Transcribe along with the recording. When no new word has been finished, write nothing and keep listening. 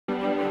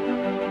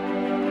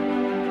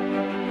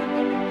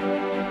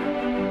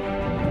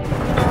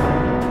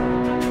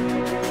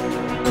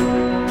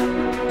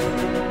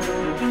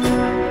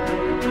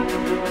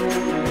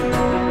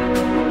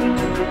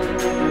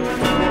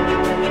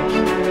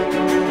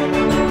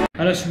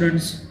Hello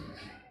students,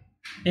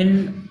 in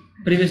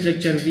previous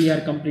lecture we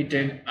are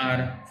completed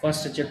our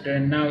first chapter,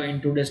 and now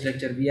in today's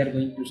lecture we are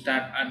going to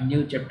start a new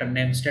chapter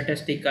named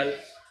Statistical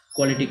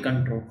Quality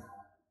Control.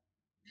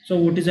 So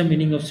what is the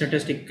meaning of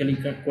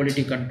statistical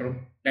quality control?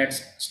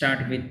 Let's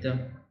start with the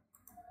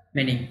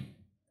meaning.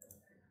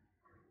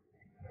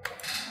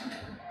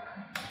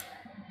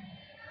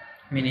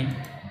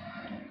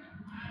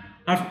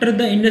 After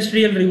the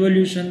industrial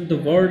revolution, the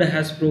world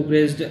has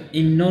progressed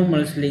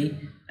enormously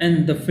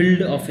in the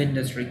field of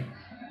industry.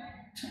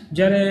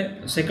 જ્યારે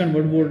second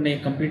world વોરને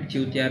complete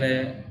થયું ત્યારે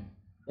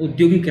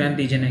ઔદ્યોગિક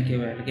ક્રાંતિ જેને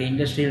કહેવાય એટલે કે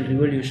industrial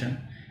revolution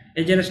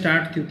એ જ્યારે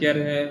સ્ટાર્ટ થયું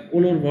ત્યારે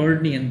ઓલ ઓવર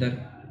વર્લ્ડની અંદર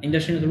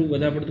ઇન્ડસ્ટ્રીને થોડું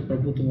વધારે પડતું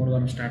પ્રભુત્વ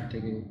મળવાનું સ્ટાર્ટ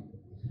થઈ ગયું.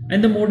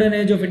 And the modern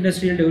age of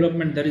industrial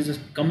development there is a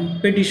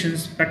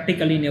competitions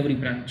practically in every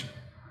branch.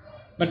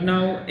 But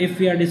now if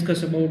we are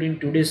discuss about in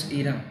today's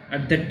era,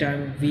 at that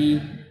time we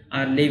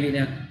are living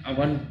in a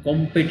one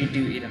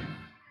competitive era.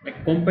 like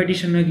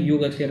કોમ્પિટિશનનો એક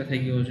યુગ અત્યારે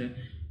થઈ ગયો છે.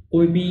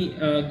 કોઈ બી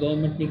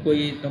ગવર્મેન્ટની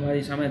કોઈ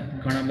તમારી સામે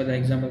ઘણા બધા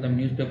એક્ઝામ્પલ તમે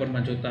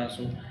ન્યૂઝપેપરમાં જોતા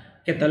હશો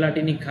કે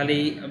તલાટીની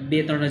ખાલી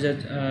 2-3 હજાર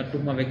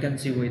ટૂંકમાં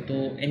વેકન્સી હોય તો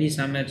એની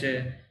સામે છે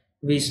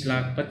 20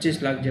 લાખ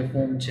 25 લાખ જે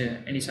ફોર્મ છે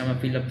એની સામે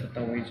ફિલઅપ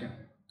થતા હોય છે.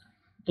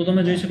 તો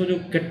તમે જોઈ શકો છો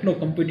કેટલો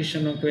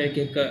કોમ્પિટિશનનો કહેવાય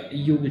કે એક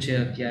યુગ છે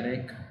અત્યારે,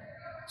 એક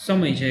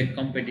સમય છે એક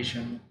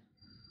કોમ્પિટિશનનો.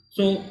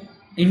 સો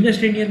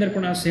ઇન્ડસ્ટ્રીની અંદર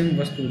પણ આ સેમ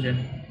વસ્તુ છે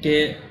કે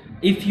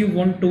if you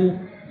want to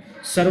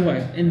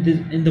survive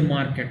in the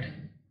market,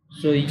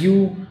 so you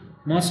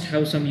must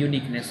have some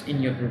uniqueness in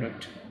your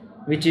product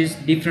which is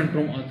different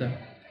from other,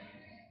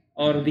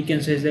 or we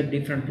can say that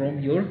different from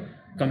your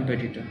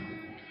competitor.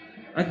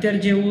 અત્યારે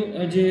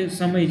જે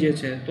સમય જે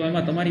છે તો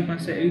એમાં તમારી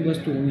પાસે એવી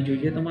વસ્તુ હોવી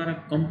જોઈએ જે તમારા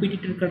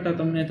કોમ્પિટિટર કરતાં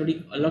તમને થોડીક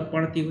અલગ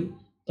પાડતી હોય,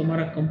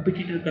 તમારા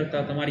કોમ્પિટિટર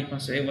કરતાં તમારી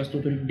પાસે એ વસ્તુ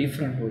થોડીક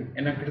ડિફરન્ટ હોય,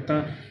 એના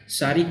કરતાં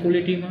સારી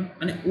ક્વોલિટીમાં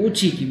અને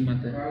ઓછી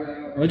કિંમતે.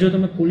 હવે જો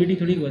તમે ક્વોલિટી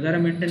થોડીક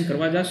વધારે મેન્ટેન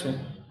કરવા જશો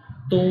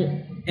તો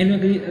એનું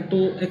તો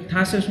એક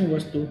થશે શું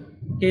વસ્તુ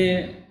કે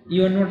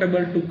you are not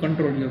able to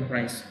control your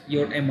price,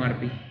 your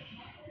MRP.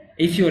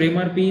 If your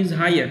MRP is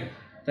higher,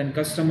 then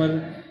customer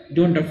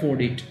don't afford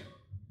it,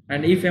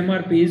 and if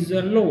MRP is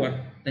lower,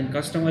 then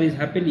customer is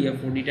happily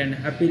afford it and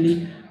happily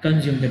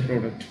consume the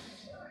product.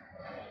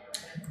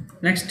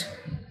 Next,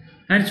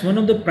 hence one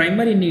of the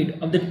primary need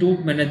of the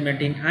top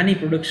management in any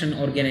production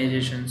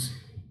organizations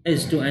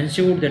is to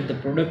ensure that the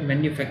product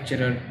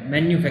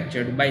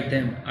manufactured by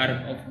them are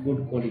of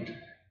good quality.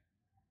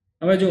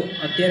 હવે જો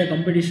અત્યારે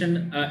competition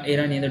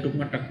એરાની અંદર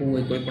ટૂંકમાં ટકવું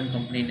હોય કોઈ પણ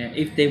કંપનીને,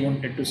 if they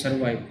wanted to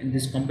survive in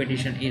this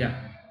competition era,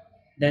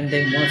 then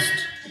they must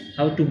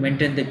have to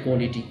maintain their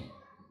quality,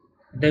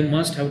 they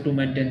must have to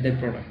maintain their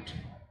product,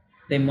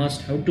 they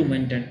must have to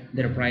maintain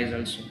their price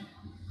also.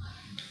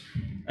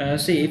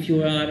 Say if you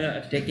are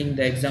taking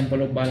the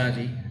example of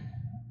Balaji,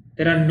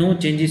 there are no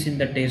changes in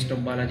the taste of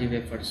Balaji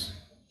wafers.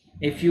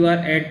 If you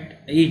are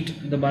eat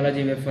the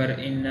Balaji wafer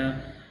in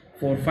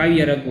for 5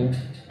 years ago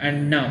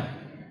and now,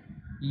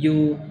 you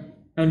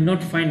have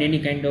not find any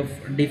kind of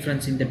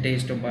difference in the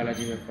taste of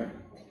Balaji wafer.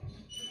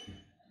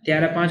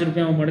 ત્યારે 5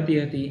 રૂપિયામાં મળતી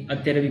હતી,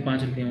 અત્યારે બી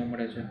 5 રૂપિયામાં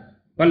મળે છે.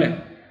 ભલે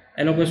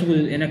એ લોકો શું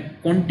કર્યું, એને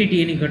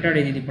ક્વોન્ટિટી એની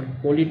ઘટાડી દીધી પણ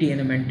ક્વોલિટી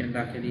એને મેન્ટેન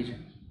રાખેલી છે.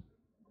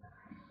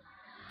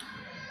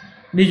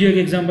 બીજું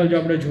એક એક્ઝામ્પલ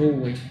જો આપણે જોવું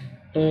હોય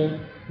તો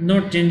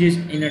not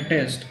changes in a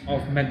test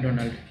of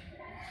McDonald.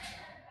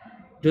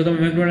 જો તમે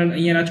મેકડોનાલ્ડ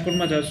અહીંયા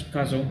રાજકોટમાં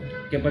ખાશો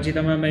કે પછી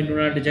તમે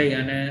મેકડોનાલ્ડ જઈ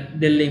અને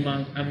દિલ્હીમાં,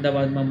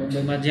 અમદાવાદમાં,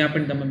 મુંબઈમાં જ્યાં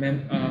પણ તમે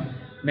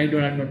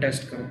મેકડોનાલ્ડનો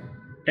ટેસ્ટ કરો,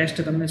 ટેસ્ટ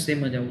તમને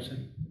સેમ જ આવશે.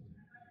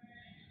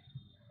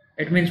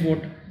 It means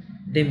what,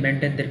 they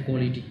maintain their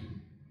quality,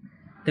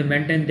 they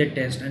maintain their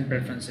taste and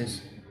preferences,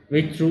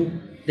 which through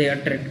they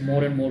attract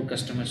more and more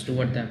customers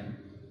toward them.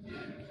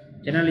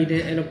 જેના લીધે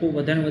એ લોકો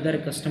વધારે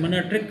કસ્ટમરને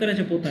અટ્રેક્ટ કરે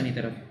છે પોતાની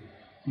તરફ.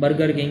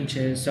 બર્ગર કિંગ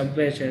છે,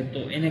 સબવે છે,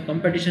 તો એને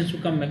કોમ્પિટિશન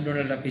શું કામ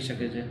મેકડોનાલ્ડ આપી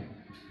શકે છે?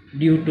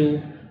 due to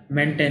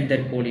maintain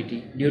their quality,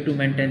 due to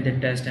maintain their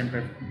taste and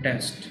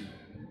taste.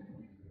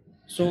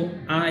 So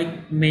આ એક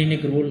મેઇન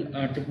એક રોલ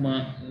ટૂંકમાં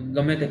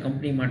ગમે તે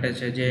કંપની માટે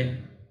છે જે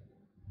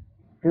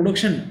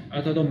પ્રોડક્શન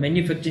અથવા તો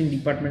મેન્યુફેક્ચરિંગ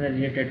ડિપાર્ટમેન્ટને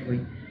રિલેટેડ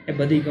હોય એ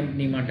બધી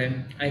કંપની માટે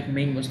આ એક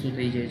મેઇન વસ્તુ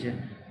થઈ જાય છે,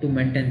 to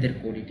maintain there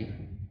quality.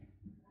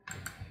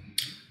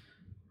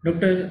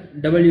 Dr.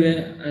 W.A.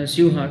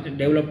 Sewhart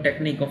developed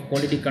technique of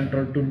quality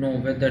control to know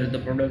whether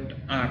the product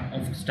are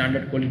of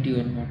standard quality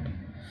or not.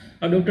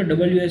 Doctor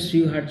W.A.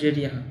 Sewhart જે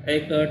રહ્યા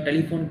એક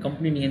ટેલિફોન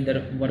કંપનીની અંદર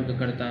વર્ક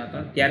કરતા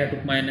હતા ત્યારે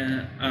ટૂંકમાં એને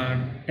આ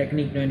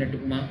ટેકનિકનો એને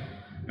ટૂંકમાં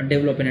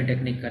ડેવલપ એને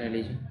ટેકનિક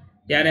કરેલી છે.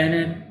 ત્યારે એને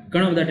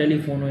ઘણા બધા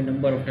ટેલિફોન હોય,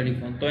 નંબર ઓફ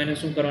ટેલિફોન, તો એને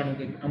શું કરવાનું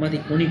કે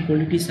આમાંથી કોની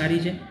ક્વોલિટી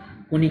સારી છે,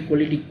 કોની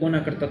ક્વોલિટી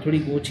કોના કરતાં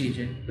થોડીક ઓછી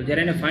છે. તો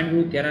જ્યારે એને ફાઇન્ડ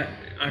કર્યું ત્યારે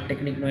આ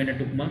ટેકનિકનો એને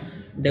ટૂંકમાં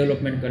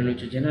ડેવલપમેન્ટ કરેલું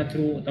છે, જેના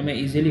થ્રુ તમે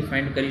ઇઝીલી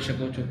ફાઇન્ડ કરી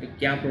શકો છો કે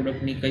કયા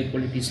પ્રોડક્ટની કઈ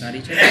ક્વોલિટી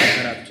સારી છે, કઈ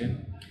ખરાબ છે.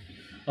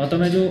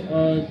 તમે જો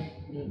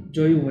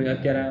જોયું હોય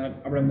અત્યારે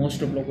આપણે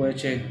મોસ્ટ ઓફ લોકોએ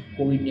છે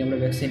કોવિડની આપણે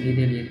વેક્સિન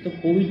લીધેલી હતી, તો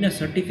કોવિડના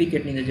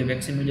સર્ટિફિકેટની અંદર જે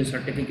વેક્સિનનું જે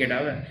સર્ટિફિકેટ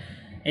આવે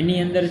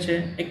એની અંદર છે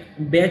એક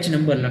બેચ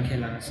નંબર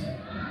લખેલા હશે.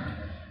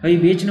 હવે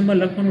બેચ નંબર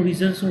લખવાનું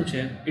રીઝન શું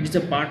છે? It is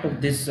a part of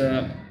this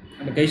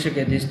આપણે કહી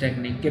શકીએ ધીસ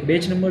ટેકનિક કે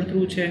બેચ નંબર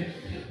થ્રુ છે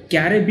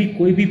ક્યારે બી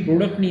કોઈ બી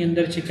પ્રોડક્ટની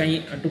અંદર છે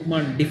કંઈ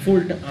ટૂંકમાં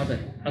ડિફોલ્ટ આવે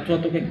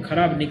અથવા તો કંઈક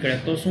ખરાબ નીકળે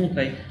તો શું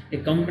થાય કે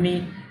કંપની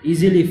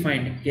ઇઝીલી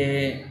ફાઇન્ડ કે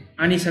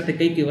આની સાથે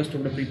કઈ કઈ વસ્તુ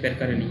આપણે પ્રિપેર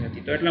કરેલી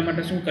હતી. તો એટલા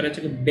માટે શું કરે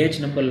છે કે બેચ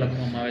નંબર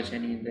લખવામાં આવે છે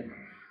એની અંદર.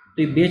 તો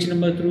એ બેચ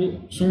નંબર થ્રુ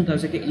શું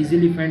થશે કે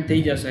ઇઝીલી ફાઇન્ડ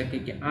થઈ જશે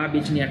કે આ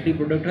બેચની આટલી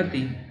પ્રોડક્ટ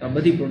હતી તો આ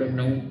બધી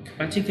પ્રોડક્ટને હું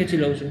પાછી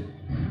ખેંચી લઉં છું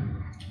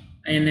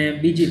એને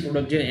બીજી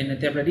પ્રોડક્ટ જે એને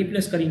તે આપણે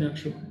રિપ્લેસ કરી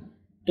નાખશું.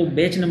 તો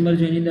બેચ નંબર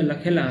જો એની અંદર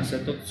લખેલા હશે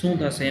તો શું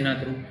થશે એના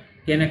થ્રુ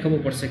કે એને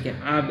ખબર પડશે કે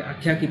આ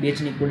આખી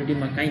બેચની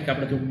ક્વોલિટીમાં કંઈક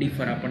આપણે થોડુંક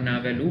ડિફર આપણને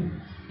આવેલું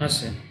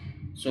હશે.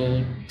 સો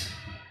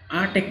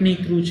આ ટેકનિક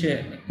થ્રુ છે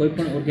કોઈ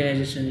પણ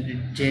ઓર્ગેનાઇઝેશન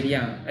જે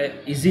રહ્યા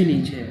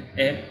ઇઝીલી છે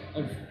એ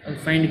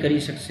ફાઇન્ડ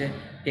કરી શકશે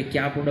કે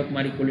કયા પ્રોડક્ટ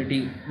મારી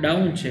ક્વોલિટી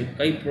ડાઉન છે,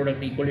 કઈ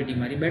પ્રોડક્ટની ક્વોલિટી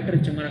મારી બેટર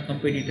છે મારા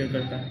કમ્પિટિટર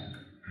કરતાં.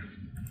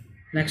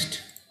 Next,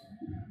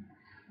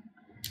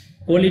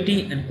 quality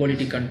and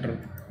quality control.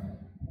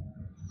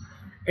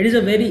 It is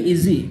a very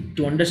easy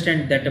to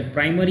understand that a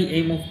primary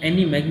aim of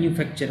any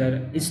manufacturer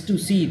is to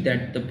see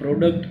that the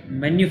product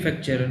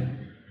manufactured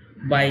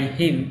by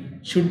him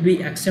should be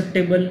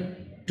acceptable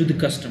to the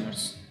customers.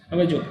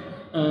 હવે જો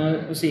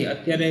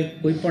અત્યારે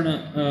કોઈ પણ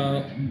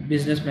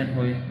businessman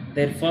હોય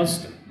their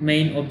first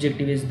main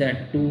objective is that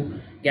to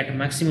get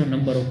maximum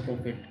number of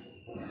profit.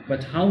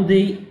 But how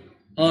they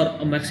earn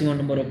a maximum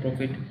number of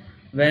profit?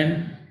 When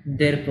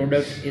their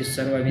product is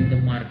surviving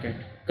the market,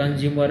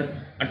 consumer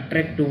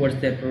attract towards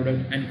their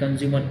product and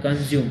consumer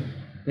consume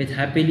with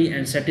happily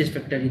and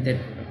satisfactory their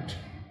product.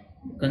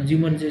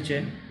 Consumer જે છે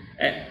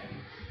એ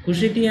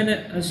ખુશીથી અને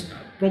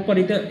proper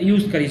રીતે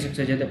use કરી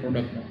શકશે જે તે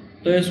પ્રોડક્ટનો.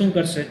 તો એ શું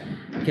કરશે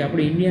કે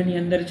આપણે ઇન્ડિયાની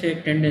અંદર છે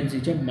એક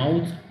ટેન્ડન્સી છે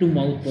mouth to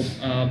mouth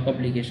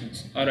publications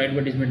or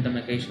advertisement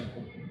તમે કહી શકો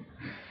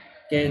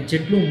કે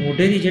જેટલું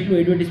મોઢેથી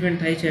જેટલું એડવર્ટિઝમેન્ટ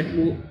થાય છે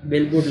એટલું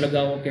બેલબોર્ડ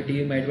લગાવો કે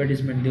ટીવીમાં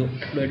એડવર્ટિઝમેન્ટ દો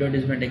એટલું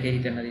એડવર્ટિઝમેન્ટ એ કઈ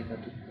રીતે નથી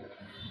થતું.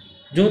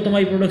 જો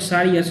તમારી પ્રોડક્ટ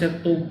સારી હશે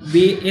તો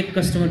એક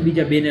કસ્ટમર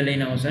બીજા બેને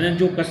લઈને આવશે અને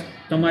જો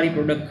તમારી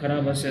પ્રોડક્ટ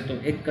ખરાબ હશે તો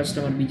એક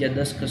કસ્ટમર બીજા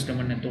 10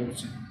 કસ્ટમરને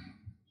તોડશે.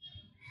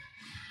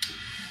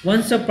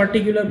 Once a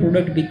particular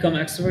product become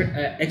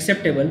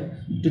acceptable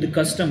to the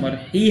customer,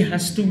 he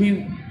has to be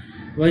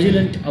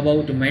vigilant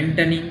about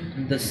maintaining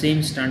the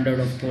same standard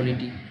of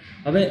quality.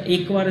 હવે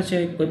એકવાર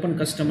છે કોઈ પણ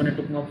કસ્ટમરને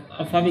ટૂંકમાં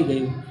અફાવી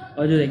ગયું.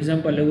 હવે જો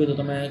એક્ઝામ્પલ લેવું તો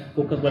તમે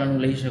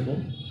કોકાકોલાનું લઈ શકો.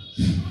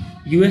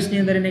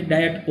 યુએસની અંદર એને એક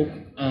ડાયટ કોક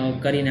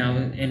કરીને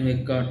આવે એનું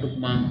એક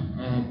ટૂંકમાં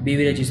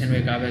બેવરેજીસ એનું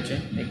એક આવે છે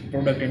એક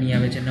પ્રોડક્ટ એની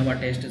આવે છે નવા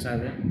ટેસ્ટ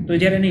સાથે. તો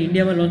જ્યારે એને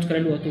ઇન્ડિયામાં લોન્ચ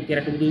કરેલું હતું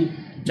ત્યારે એટલું બધું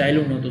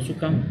ચાલ્યું નહોતું. શું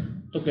કામ?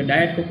 તો કે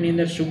ડાયટ કોકની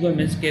અંદર શુગર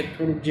મીન્સ કે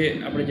થોડુંક જે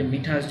આપણે જે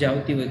મીઠાશ જે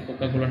આવતી હોય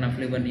કોકાકોલાના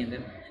ફ્લેવરની અંદર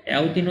એ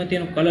આવતી નહોતી.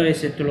 એનો કલર એ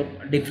થોડોક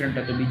ડિફરન્ટ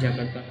હતો બીજા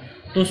કરતાં.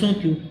 તો શું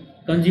થયું?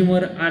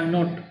 Consumer are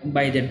not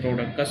by that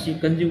product.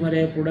 કન્ઝ્યુમરે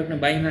એ પ્રોડક્ટને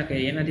બાય ના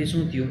કરી. એનાથી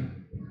શું થયું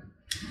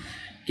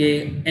કે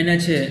એને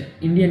છે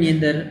ઇન્ડિયાની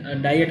અંદર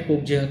ડાયટ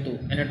કોક જે હતું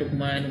એના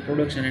ટૂંકમાં એનું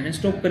પ્રોડક્શન એને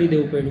સ્ટોપ કરી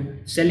દેવું પડ્યું.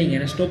 સેલિંગ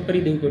એને સ્ટોપ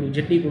કરી દેવું પડ્યું.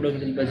 જેટલી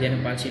પ્રોડક્ટ હતી પછી એને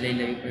પાછી લઈ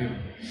લેવી પડ્યું.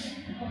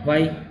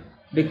 Y?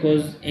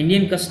 Because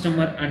Indian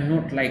customer are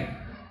not like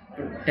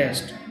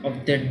test of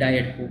that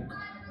diet coke.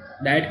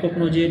 Diet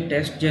કોકનો જે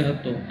ટેસ્ટ જે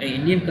હતો એ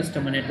ઇન્ડિયન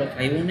કસ્ટમરને એટલો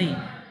ફાવ્યો નહીં.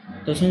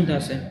 તો શું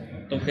થશે?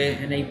 તો કે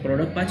એને એ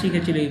પ્રોડક્ટ પાછી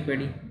ખેંચી લેવી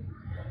પડી.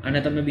 અને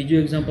તમે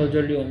બીજું એક્ઝામ્પલ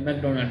જો લ્યો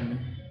મેકડોનાલ્ડનું,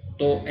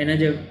 તો એના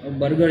જે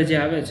બર્ગર જે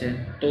આવે છે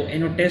તો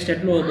એનો ટેસ્ટ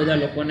એટલો બધા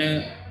લોકોને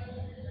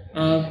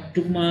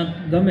ટૂંકમાં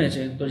ગમે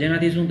છે. તો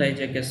જેનાથી શું થાય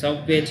છે કે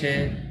સબવે છે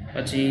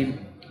પછી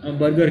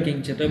બર્ગર કિંગ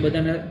છે તો એ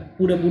બધાને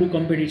પૂરેપૂરું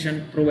કોમ્પિટિશન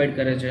પ્રોવાઈડ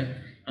કરે છે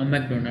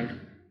McDonald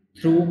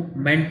through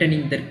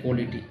maintaining there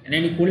quality. અને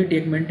એની ક્વોલિટી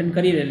એક મેન્ટેન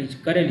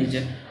કરેલી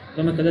છે.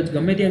 તમે કદાચ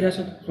ગમે ત્યાં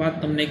જશો તો સ્વાદ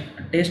તમને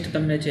ટેસ્ટ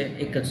તમને છે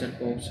એક જ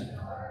સરખો આવશે.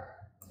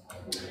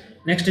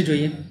 નેક્સ્ટ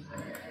જોઈએ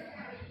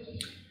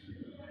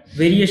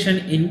વેરિએશન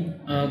ઇન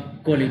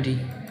ક્વોલિટી.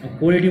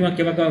 ક્વોલિટીમાં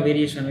કેવા કેવા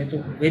વેરિએશન હોય? તો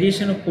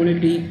variation of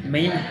quality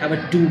main have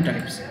two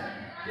types.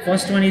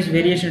 First one is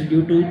variation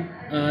due to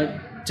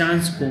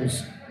chance cause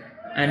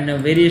and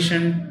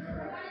variation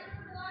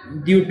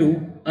due to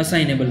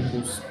assignable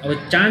cause. હવે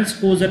ચાન્સ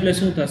કોઝ એટલે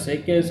શું થશે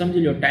કે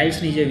સમજી લો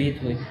ટાઇલ્સની જે વીથ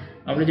હોય,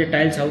 આપણે જે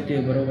ટાઇલ્સ આવતી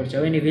હોય બરોબર છે,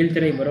 હવે એની વિલ્થ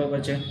રહી બરોબર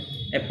છે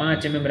એ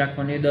 5 mm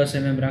રાખવાની હોય,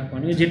 10 mm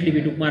રાખવાની હોય, જેટલી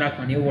બી ટૂંકમાં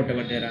રાખવાની હોય વોટ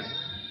એવર તે રાખ.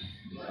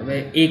 હવે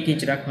 1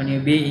 ઇંચ રાખવાની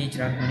હોય, 2 ઇંચ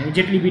રાખવાની હોય,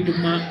 જેટલી બી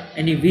ટૂંકમાં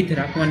એની વિથ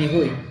રાખવાની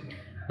હોય.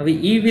 હવે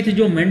એ વિથ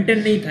જો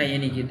મેન્ટેન નહીં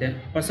થાય એની કીધે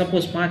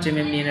સપોઝ 5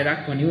 mm ની એને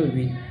રાખવાની હોય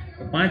વિથ,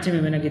 તો 5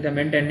 mm એના કીધે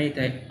મેન્ટેન નહીં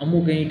થાય.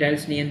 અમુક એની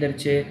ટાઇલ્સની અંદર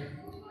છે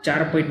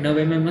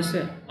 4.9 mm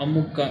હશે,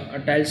 અમુક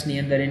ટાઇલ્સની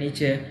અંદર એની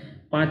છે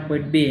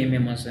 5.2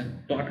 mm હશે.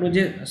 તો આટલું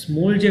જે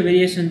સ્મોલ જે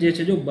વેરિએશન જે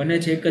છે જો બને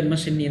છે એક જ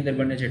મશીનની અંદર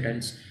બને છે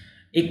ટાઇલ્સ,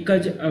 એક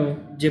જ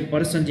જે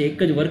પર્સન જે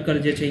એક જ વર્કર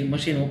જે છે એ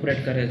મશીન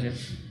ઓપરેટ કરે છે,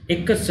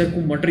 એક જ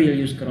સરખું મટીરિયલ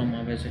યુઝ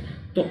કરવામાં આવે છે.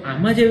 તો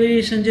આમાં જે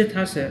વેરિએશન જે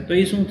થશે તો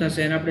એ શું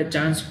થશે એને આપણે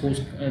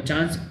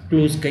ચાન્સ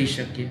ક્લોઝ કહી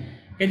શકીએ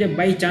કે જે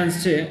બાય ચાન્સ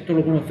છે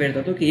થોડો ઘણો ફેર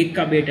થતો કે 1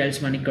 કા 2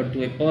 ટાઇલ્સમાં નીકળતું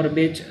હોય, પર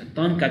બેચ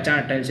 3 કા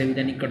 4 ટાઇલ્સ એવી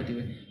રીતે નીકળતી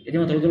હોય,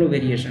 એમાં થોડો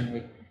વેરિએશન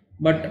હોય.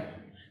 But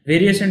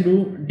variation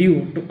due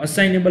to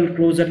અસાઇનેબલ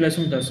close એટલે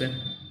શું થશે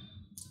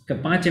કે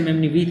 5 mm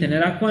ની વિથ એને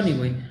રાખવાની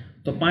હોય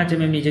તો 5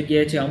 mm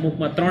જગ્યાએ છે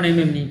અમુકમાં 3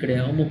 mm નીકળે,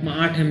 અમુકમાં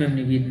 8 mm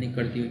વિડ્થ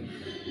નીકળતી હોય.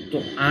 તો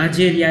આ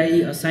જે રહ્યા એ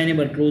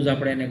અસાઇનેબલ ક્લોઝ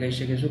આપણે એને કહી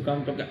શકીએ. શું કામ?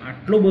 તો કે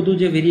આટલું બધું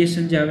જે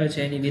વેરિએશન જે આવે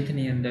છે એની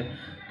વિથની અંદર,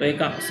 તો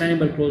એક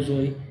અસાઇનેબલ ક્લોઝ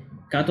હોય.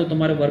 કાં તો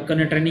તમારે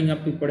વર્કરને ટ્રેનિંગ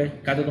આપવી પડે,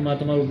 કાં તો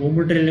તમારું રો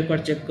મટીરિયલ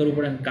એકવાર ચેક કરવું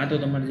પડે, કાં તો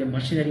તમારે જે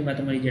મશીનરીમાં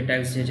તમારી જે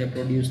ટાઇલ્સ જે છે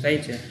પ્રોડ્યુસ થાય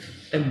છે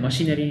એ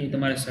મશીનરીની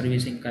તમારે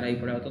સર્વિસિંગ કરાવવી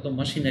પડે, તો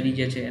મશીનરી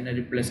જે છે એને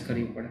રિપ્લેસ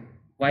કરવી પડે.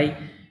 વાય?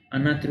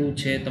 આના થ્રુ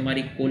છે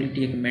તમારી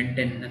ક્વોલિટી એક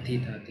મેન્ટેન નથી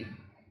થતી.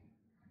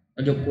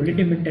 જો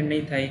ક્વોલિટી મેન્ટેન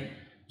નહીં થાય,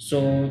 so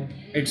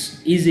it's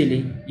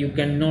easily you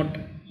can not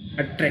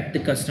attract the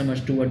customers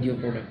toward your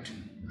product.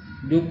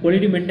 જો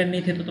ક્વોલિટી મેન્ટેન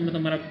નહીં થાય તો તમે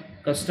તમારા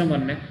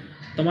કસ્ટમરને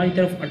તમારી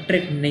તરફ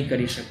અટ્રેક્ટ નહીં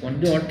કરી શકો, અને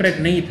જો અટ્રેક્ટ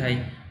નહીં થાય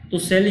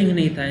તો સેલિંગ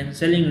નહીં થાય.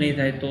 સેલિંગ નહીં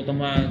થાય તો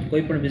તમારા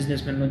કોઈ પણ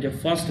બિઝનેસમેનનો જે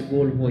ફર્સ્ટ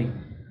ગોલ હોય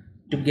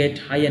two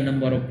gate higher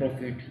number of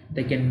profit,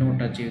 they can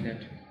not achieve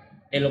that.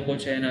 એ લોકો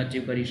છે એને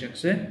અચીવ કરી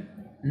શકશે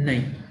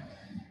નહીં.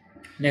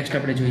 નેક્સ્ટ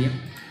આપણે જોઈએ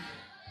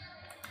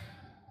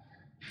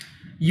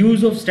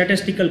use of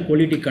statistical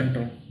quality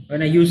control.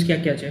 એના યુઝ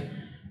ક્યાં ક્યાં છે?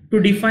 Two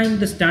define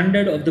the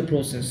standard of the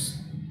process.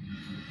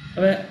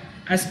 હવે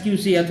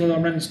એસક્યુસી અથવા તો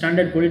આપણે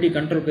સ્ટાન્ડર્ડ ક્વોલિટી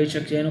કંટ્રોલ કહી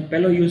શકીએ. એનો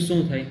પહેલો યુઝ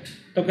શું થાય?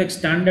 તો કંઈક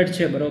સ્ટાન્ડર્ડ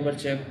છે, બરાબર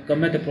છે,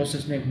 ગમે તે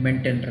પ્રોસેસને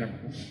મેન્ટેન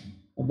રાખવું.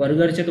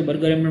 બર્ગર છે તો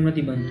બર્ગર એમને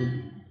નથી બનતું,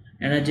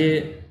 એના જે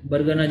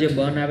બર્ગરના જે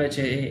બન આવે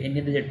છે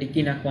એની અંદર જે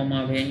ટિક્કી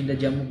નાખવામાં આવે, એની અંદર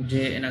જે અમુક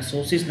જે એના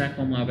સોસીસ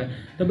નાખવામાં આવે,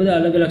 તો બધા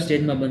અલગ અલગ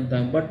સ્ટેજમાં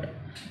બનતા. બટ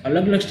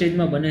અલગ અલગ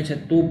સ્ટેજમાં બને છે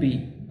તો બી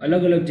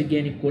અલગ અલગ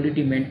જગ્યાએની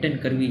ક્વોલિટી મેન્ટેન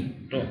કરવી,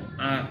 તો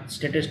આ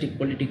સ્ટેટિસ્ટિક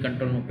ક્વોલિટી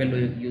કંટ્રોલનો પહેલો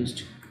એક યુઝ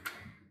છે.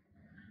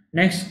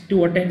 નેક્સ્ટ, ટુ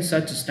અટેન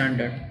સચ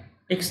સ્ટાન્ડર્ડ.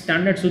 એક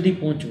સ્ટાન્ડર્ડ સુધી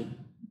પહોંચવું.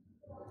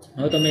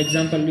 હવે તમે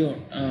એક્ઝામ્પલ લ્યો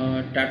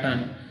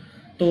ટાટાનું,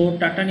 તો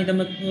ટાટાની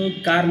તમે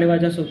કાર લેવા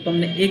જશો,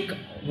 તમને એક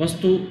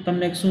વસ્તુ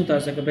તમને શું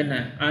થશે કે ભાઈ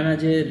ના, આના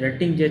જે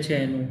રેટિંગ જે છે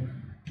એનું,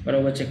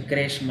 બરાબર છે,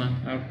 ક્રેશમાં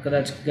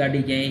કદાચ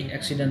ગાડી ક્યાંય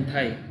એક્સિડન્ટ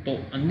થાય તો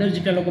અંદર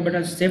જેટલા લોકો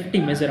બેઠા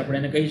સેફટી મેઝર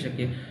આપણે એને કહી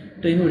શકીએ,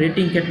 તો એનું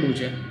રેટિંગ કેટલું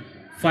છે?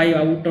 5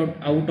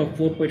 આઉટ ઓફ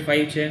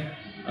 4.5 છે,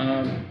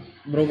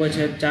 બરાબર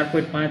છે.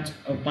 4.5,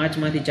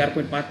 5માંથી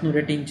 4.5નું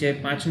રેટિંગ છે,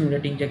 5નું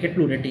રેટિંગ છે,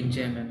 કેટલું રેટિંગ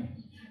છે એમ.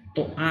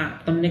 તો આ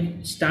તમને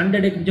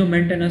સ્ટાન્ડર્ડ એક જો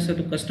મેન્ટેન હશે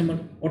તો કસ્ટમર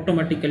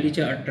ઓટોમેટિકલી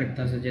છે અટ્રેક્ટ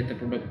થશે જે તે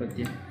પ્રોડક્ટ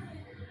પ્રત્યે.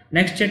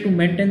 નેક્સ્ટ છે to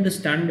maintain the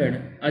standard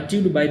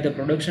અચીવડ by the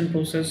production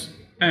process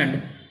and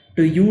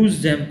to use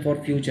them four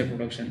future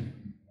production.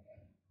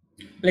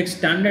 એટલે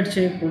સ્ટાન્ડર્ડ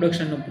છે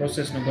પ્રોડક્શનનો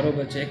પ્રોસેસનો,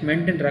 બરાબર છે, એક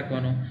મેન્ટેન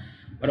રાખવાનો,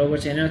 બરાબર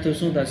છે. એનાથી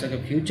શું થશે કે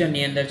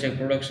ફ્યુચરની અંદર છે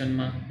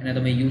પ્રોડક્શનમાં એને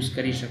તમે યુઝ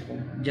કરી શકો,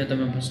 જે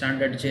તમે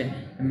સ્ટાન્ડર્ડ છે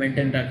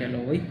મેન્ટેન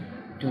રાખેલો હોય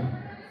તો.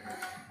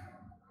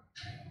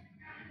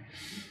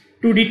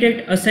 Two detect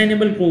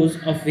અસાઇનેબલ close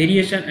of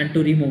variation and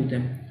two remove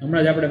ધેમ.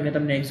 હમણાં જ મેં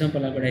તમને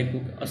એક્ઝામ્પલ આગળ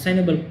આપ્યું કે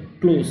અસાઇનેબલ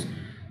ક્લોઝ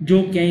જો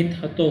ક્યાંય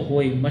થતો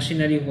હોય,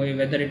 મશીનરી હોય,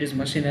 weather it is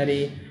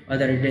machinery,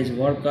 weather it is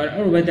worker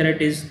or weather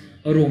it is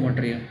raw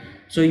material,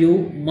 so you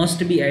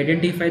must be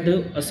identify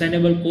the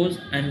અસાઇનેબલ close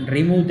and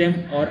remove them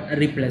or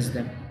replace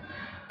ધેમ.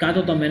 કાં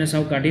તો તમે એને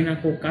સાવ કાઢી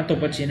નાખો, કાં તો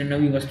પછી એને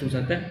નવી વસ્તુ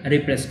સાથે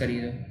રિપ્લેસ કરી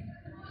દો.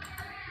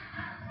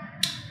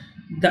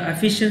 The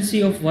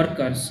efficiency of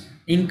workers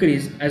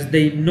increase as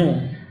they no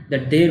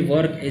that their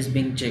work is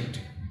being checked.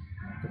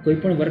 કોઈ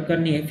પણ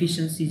વર્કરની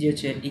એફિશિયન્સી જે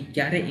છે એ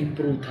ક્યારે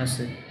ઇમ્પ્રૂવ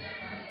થશે?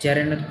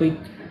 જ્યારે એને કોઈ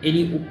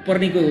એની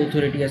ઉપરની કોઈ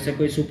ઓથોરિટી હશે,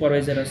 કોઈ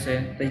સુપરવાઇઝર હશે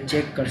તો એ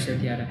ચેક કરશે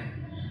ત્યારે.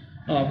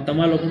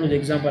 તમારા લોકોનું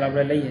જ એક્ઝામ્પલ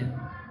આપણે લઈએ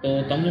તો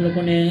તમને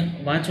લોકોને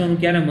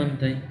વાંચવાનું ક્યારે મન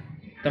થાય?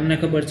 તમને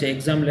ખબર છે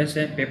એક્ઝામ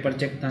લેશે, પેપર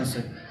ચેક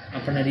થશે,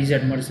 આપણને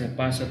રિઝલ્ટ મળશે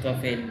પાસ અથવા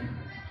fail.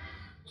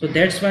 So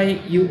that's why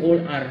you all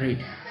are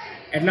read.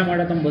 એટલા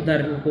માટે તમે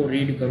બધા લોકો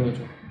રીડ કરો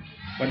છો.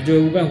 પણ જો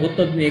એવું કાંઈ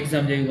હોતો જ નહીં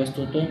એક્ઝામ જેવી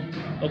વસ્તુ, તો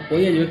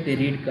કોઈ જ વ્યક્તિ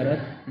રીડ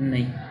કરત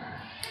નહીં.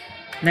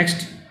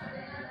 Next,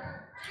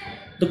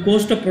 the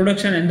cost of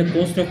production and the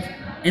cost of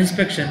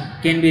inspection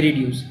can be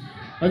reduce.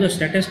 હવે જો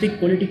સ્ટેટિસ્ટિક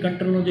ક્વોલિટી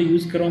કંટ્રોલનો જો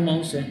યુઝ કરવામાં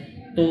આવશે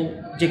તો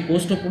જે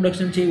કોસ્ટ ઓફ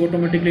પ્રોડક્શન છે એ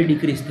ઓટોમેટિકલી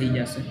ડિક્રીઝ થઈ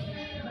જશે,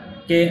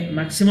 કે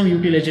મેક્સિમમ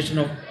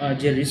યુટિલાઇઝેશન ઓફ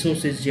જે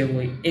રિસોર્સિસ જે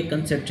હોય એ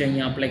કન્સેપ્ટ છે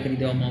અહીંયા અપ્લાય કરી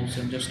દેવામાં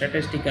આવશે જો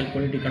સ્ટેટિસ્ટિકલ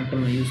ક્વોલિટી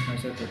કંટ્રોલનો યુઝ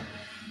થશે તો.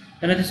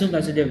 એનાથી શું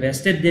થશે? જે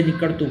વેસ્ટેજ જે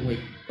નીકળતું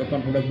હોય કોઈ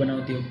પણ પ્રોડક્ટ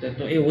બનાવતી વખતે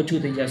તો એ ઓછું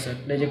થઈ જશે.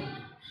 એટલે જે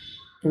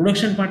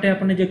પ્રોડક્શન માટે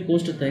આપણને જે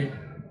કોસ્ટ થાય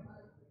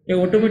એ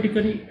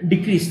ઓટોમેટિકલી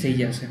ડિક્રીઝ થઈ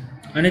જશે.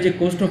 અને જે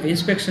કોસ્ટ ઓફ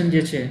ઇન્સ્પેક્શન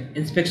જે છે,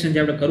 ઇન્સ્પેક્શન જે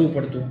આપણે કરવું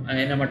પડતું અને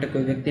એના માટે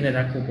કોઈ વ્યક્તિને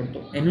રાખવું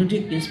પડતું, એનું જે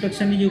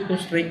ઇન્સ્પેક્શનની જે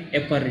કોસ્ટ રહી એ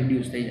પણ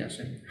રિડ્યુસ થઈ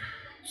જશે.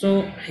 સો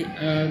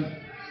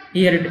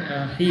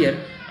here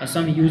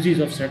some uses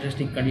of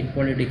statistic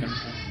quality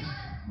control.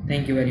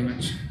 Thank you very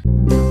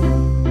much.